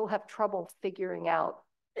that people have trouble figuring out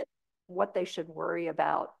what they should worry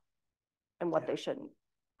about and what they shouldn't.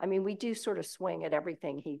 I mean, we do sort of swing at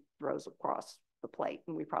everything he throws across the plate,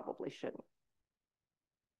 and we probably shouldn't.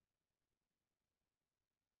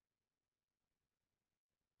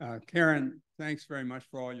 Karen, thanks very much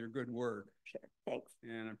for all your good work. Sure, thanks.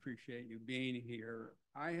 And I appreciate you being here.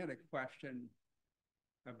 I had a question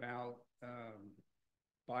about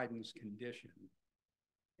Biden's condition.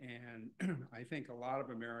 And I think a lot of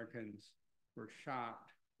Americans were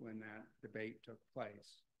shocked when that debate took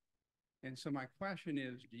place. And so my question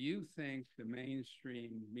is, do you think the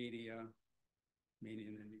mainstream media,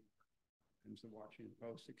 meaning the New York Times, the Washington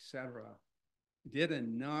Post, et cetera, did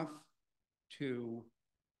enough to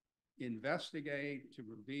investigate, to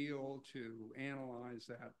reveal, to analyze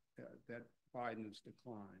that Biden's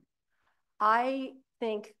decline? I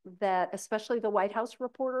think that especially the White House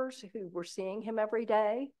reporters who were seeing him every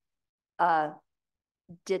day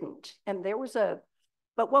didn't. And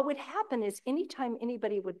but what would happen is anytime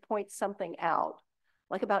anybody would point something out,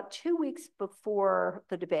 like about 2 weeks before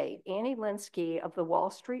the debate, Annie Linsky of the Wall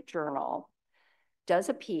Street Journal does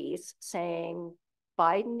a piece saying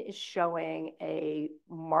Biden is showing a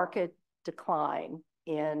market decline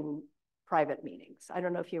in private meetings. I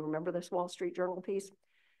don't know if you remember this Wall Street Journal piece.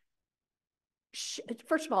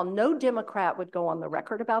 First of all, no Democrat would go on the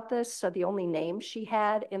record about this. So the only names she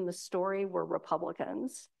had in the story were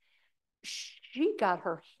Republicans. She got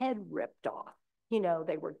her head ripped off. You know,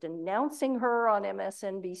 they were denouncing her on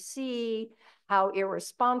MSNBC, how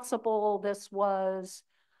irresponsible this was.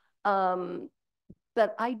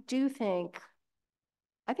 But I think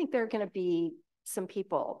there are going to be some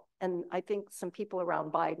people, and I think some people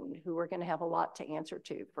around Biden who are going to have a lot to answer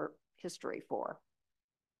to for history for.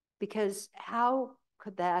 Because how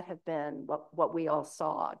could that have been what we all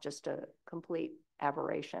saw, just a complete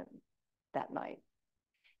aberration that night?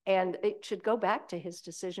 And it should go back to his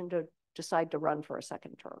decision to decide to run for a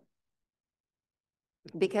second term.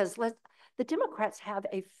 Because the Democrats have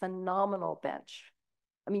a phenomenal bench.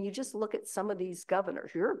 I mean, you just look at some of these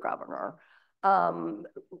governors, your governor,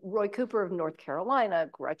 Roy Cooper of North Carolina,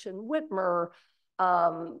 Gretchen Whitmer,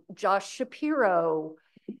 Josh Shapiro,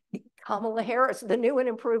 Kamala Harris, the new and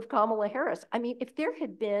improved Kamala Harris. I mean, if there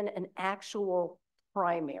had been an actual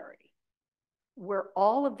primary where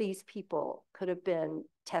all of these people could have been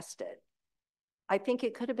tested, I think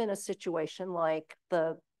it could have been a situation like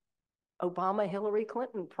the Obama-Hillary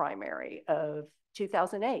Clinton primary of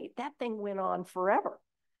 2008. That thing went on forever.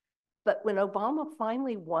 But when Obama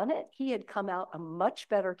finally won it, he had come out a much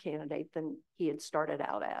better candidate than he had started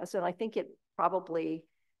out as. And I think it probably,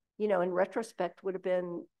 you know, in retrospect, would have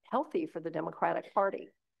been healthy for the Democratic Party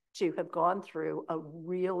to have gone through a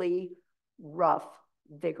really rough,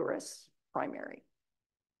 vigorous primary.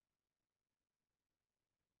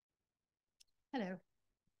 Hello.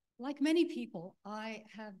 like many people, I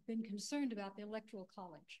have been concerned about the Electoral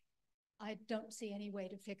College. I don't see any way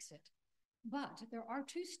to fix it. But there are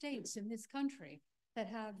 2 states in this country that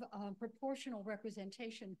have proportional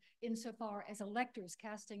representation insofar as electors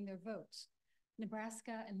casting their votes.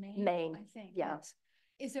 Nebraska and Maine, I think. Yes.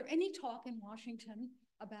 Is there any talk in Washington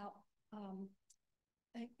about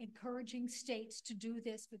encouraging states to do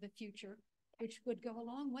this for the future, which would go a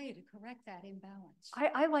long way to correct that imbalance?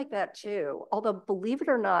 I like that too. Although, believe it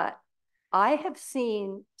or not, I have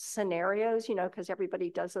seen scenarios, you know, because everybody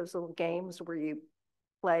does those little games where you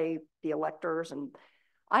play the electors, and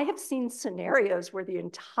I have seen scenarios where the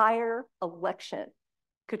entire election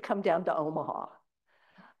could come down to Omaha.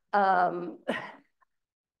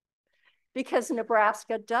 Because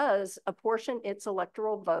Nebraska does apportion its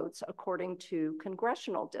electoral votes according to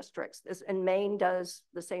congressional districts, and Maine does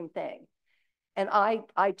the same thing. And I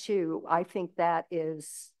too, I think that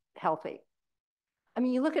is healthy. I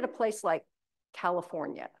mean, you look at a place like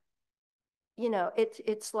California, you know,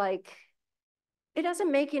 it's like, it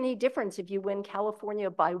doesn't make any difference if you win California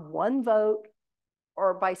by 1 vote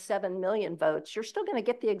or by 7 million votes. You're still going to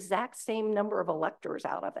get the exact same number of electors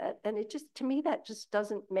out of it. And it just, to me, that just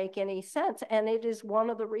doesn't make any sense. And it is one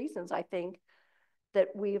of the reasons I think that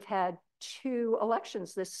we've had 2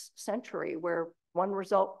 elections this century where one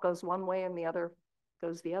result goes one way and the other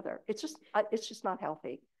goes the other. It's just not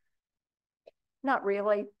healthy. Not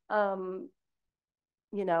really.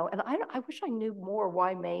 You know, and I wish I knew more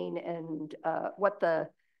why Maine and what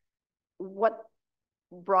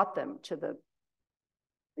brought them to the,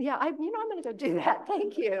 yeah, I'm going to go do that.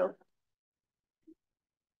 Thank you.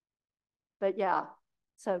 But yeah,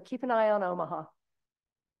 so keep an eye on Omaha.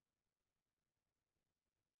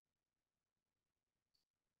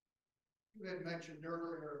 You had mentioned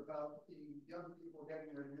earlier about the young people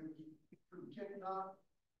getting their news through TikTok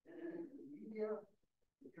and the media,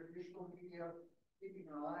 the traditional media, keeping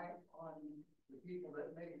an eye on the people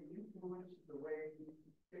that may influence the way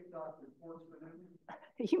TikTok reports the news.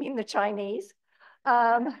 You mean the Chinese?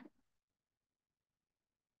 Yeah,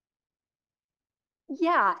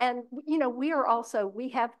 and you know, we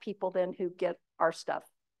have people then who get our stuff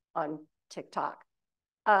on TikTok.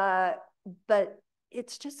 But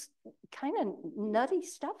it's just kind of nutty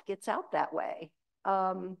stuff gets out that way.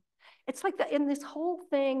 It's like in this whole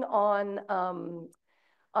thing on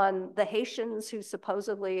the Haitians who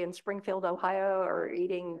supposedly in Springfield, Ohio are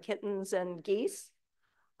eating kittens and geese.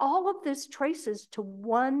 All of this traces to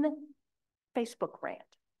one Facebook rant.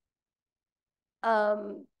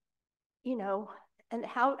 You know, and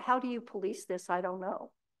how do you police this? I don't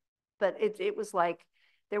know. But it was like,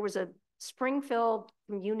 there was a Springfield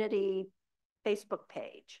community Facebook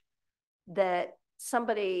page that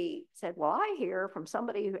somebody said, well, I hear from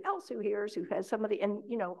somebody else who hears, who has somebody, and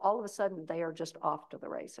you know, all of a sudden they are just off to the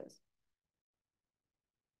races.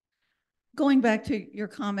 Going back to your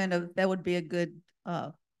comment of that would be a good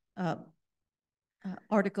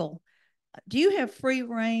article. Do you have free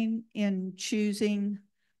reign in choosing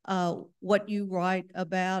what you write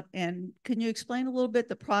about? And can you explain a little bit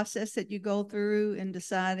the process that you go through in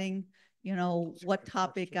deciding, you know, what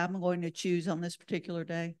topic I'm going to choose on this particular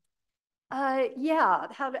day? Yeah,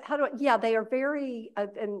 yeah, they are very,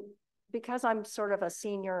 and because I'm sort of a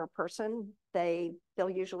senior person, they'll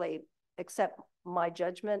usually accept my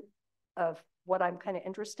judgment of what I'm kind of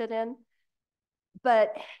interested in.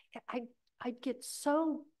 But I get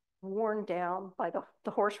so worn down by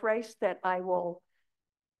the horse race that I will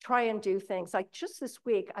try and do things. Like just this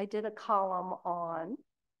week, I did a column on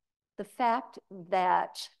the fact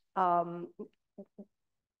that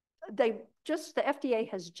the FDA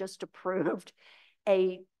has just approved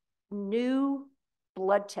a new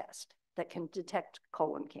blood test that can detect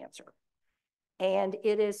colon cancer. And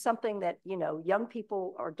it is something that, you know, young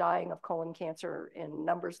people are dying of colon cancer in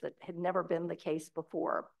numbers that had never been the case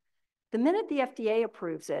before. The minute the FDA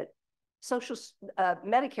approves it,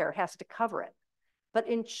 Medicare has to cover it. But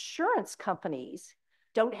insurance companies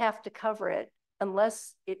don't have to cover it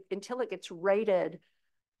until it gets rated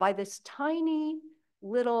by this tiny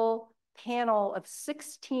little panel of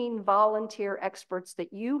 16 volunteer experts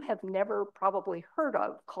that you have never probably heard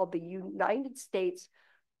of, called the United States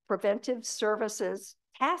Preventive Services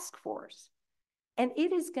Task Force. And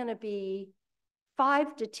it is going to be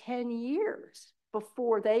 5 to 10 years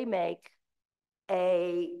before they make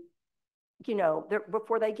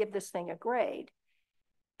before they give this thing a grade.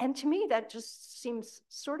 And to me, that just seems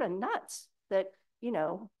sort of nuts that, you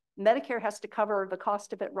know, Medicare has to cover the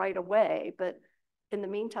cost of it right away. But in the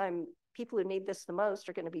meantime, people who need this the most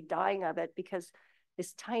are going to be dying of it because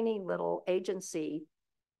this tiny little agency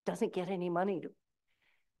doesn't get any money.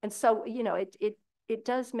 And so, you know, it it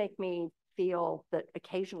does make me feel that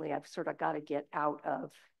occasionally I've sort of got to get out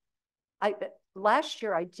of, last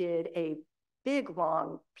year I did a big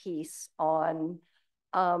long piece on,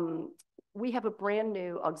 we have a brand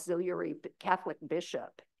new auxiliary Catholic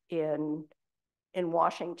bishop in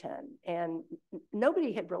Washington, and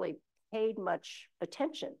nobody had really paid much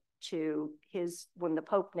attention to when the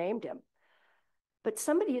Pope named him. But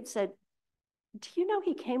somebody had said, do you know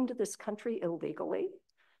he came to this country illegally?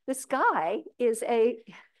 This guy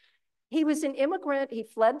he was an immigrant. He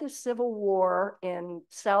fled the Civil War in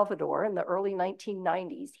Salvador in the early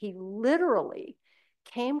 1990s. He literally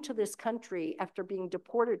came to this country after being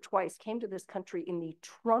deported twice, came to this country in the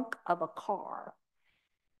trunk of a car.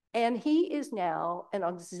 And he is now an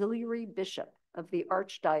auxiliary bishop of the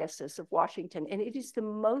Archdiocese of Washington. And it is the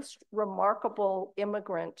most remarkable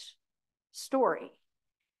immigrant story.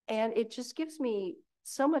 And it just gives me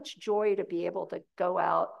so much joy to be able to go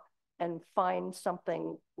out and find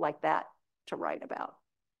something like that to write about.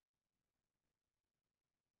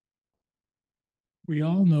 We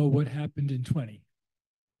all know what happened in 20.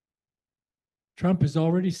 Trump has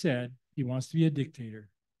already said he wants to be a dictator.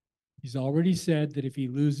 He's already said that if he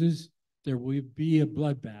loses, there will be a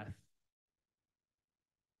bloodbath.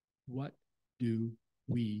 What do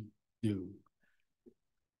we do?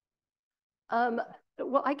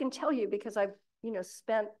 Well, I can tell you because I've,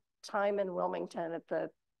 spent time in Wilmington at the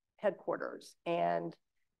headquarters, and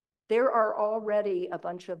there are already a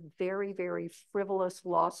bunch of very, very frivolous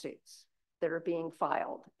lawsuits that are being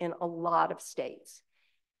filed in a lot of states.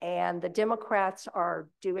 And the Democrats are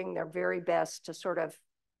doing their very best to sort of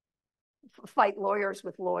fight lawyers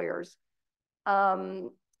with lawyers. And,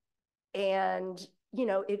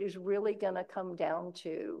 it is really going to come down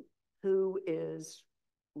to who is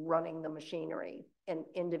running the machinery in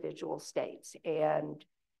individual states. And,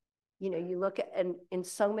 you look at, and in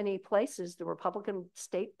so many places, the Republican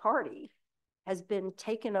state party has been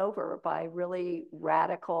taken over by really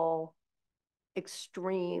radical,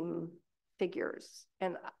 extreme figures.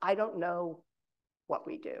 And I don't know what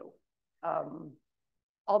we do.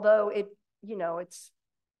 Although I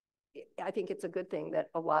think it's a good thing that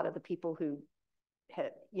a lot of the people who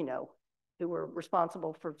who were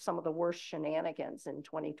responsible for some of the worst shenanigans in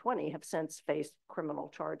 2020 have since faced criminal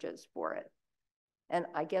charges for it. And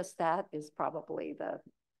I guess that is probably the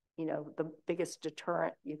biggest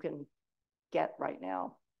deterrent you can get right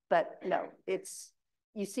now. But no,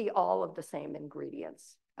 you see all of the same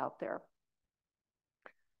ingredients out there.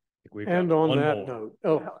 And on that note,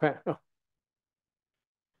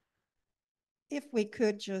 if we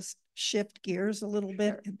could just shift gears a little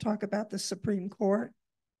bit and talk about the Supreme Court.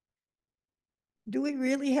 Do we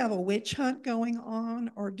really have a witch hunt going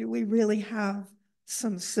on, or do we really have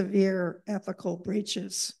some severe ethical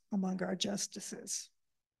breaches among our justices?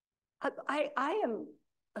 I am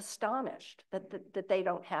astonished that they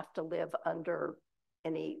don't have to live under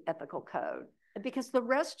any ethical code, because the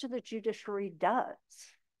rest of the judiciary does.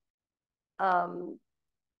 And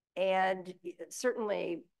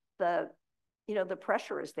certainly the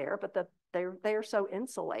pressure is there, but they're so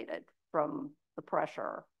insulated from the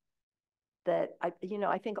pressure that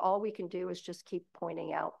I think all we can do is just keep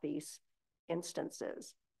pointing out these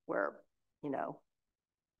instances where,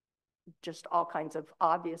 just all kinds of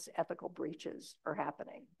obvious ethical breaches are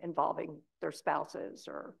happening involving their spouses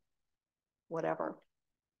or whatever.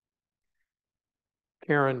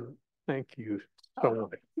 Karen, thank you so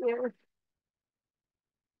much.